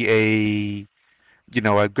be a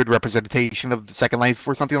good representation of the Second Life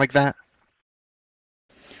or something like that?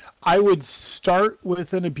 I would start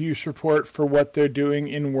with an abuse report for what they're doing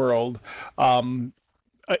in world.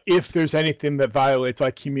 If there's anything that violates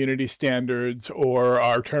like community standards or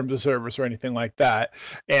our terms of service or anything like that.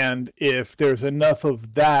 And if there's enough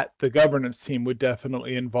of that, the governance team would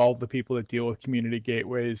definitely involve the people that deal with community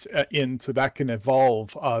gateways so that can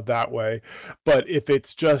evolve that way. But if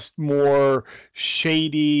it's just more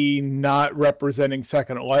shady, not representing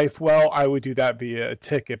Second Life well, I would do that via a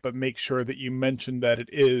ticket, but make sure that you mention that it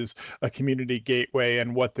is a community gateway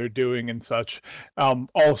and what they're doing and such.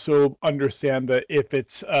 Also understand that if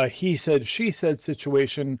it's a he said, she said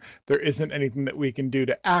situation, there isn't anything that we can do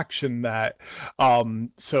to action that.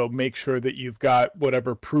 So make sure that you've got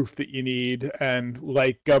whatever proof that you need. And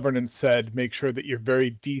like governance said, make sure that you're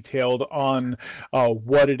very detailed on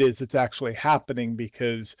what it is that's actually happening,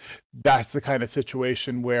 because that's the kind of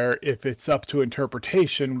situation where if it's up to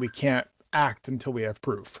interpretation, we can't act until we have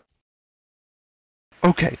proof.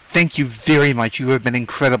 Okay, thank you very much. You have been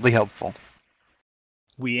incredibly helpful.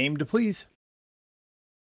 We aim to please.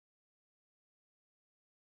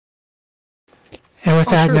 And with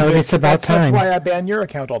that note, it's about time. That's why I ban your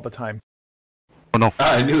account all the time. Oh no.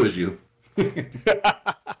 I knew it was you.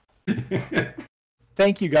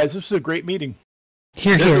 Thank you, guys. This was a great meeting.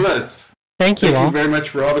 Here, Yes, here. it was. Thank you Thank all. you very much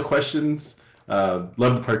for all the questions. Love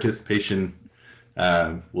the participation.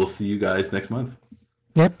 We'll see you guys next month.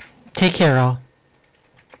 Yep. Take care, all.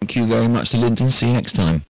 Thank you very much to Linden. See you next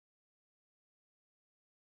time.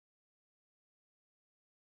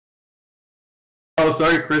 Oh,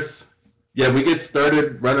 sorry, Chris. Yeah, we get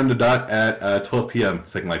started right on the dot at 12 p.m.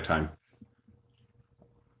 Second Life time.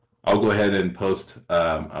 I'll go ahead and post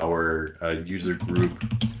our user group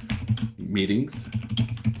meetings.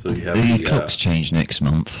 So you have The clocks change next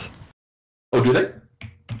month. Oh, do they?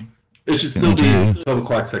 It should still be 12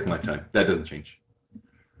 o'clock Second Life time. That doesn't change.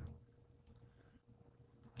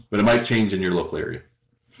 But it might change in your local area.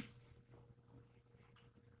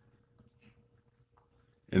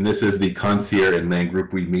 And this is the Concierge and Mainland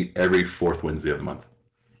group. We meet every fourth Wednesday of the month.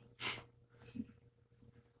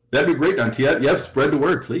 That'd be great, Nantia. Yeah, spread the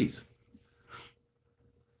word, please.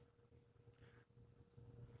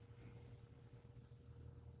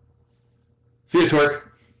 See you, Torque.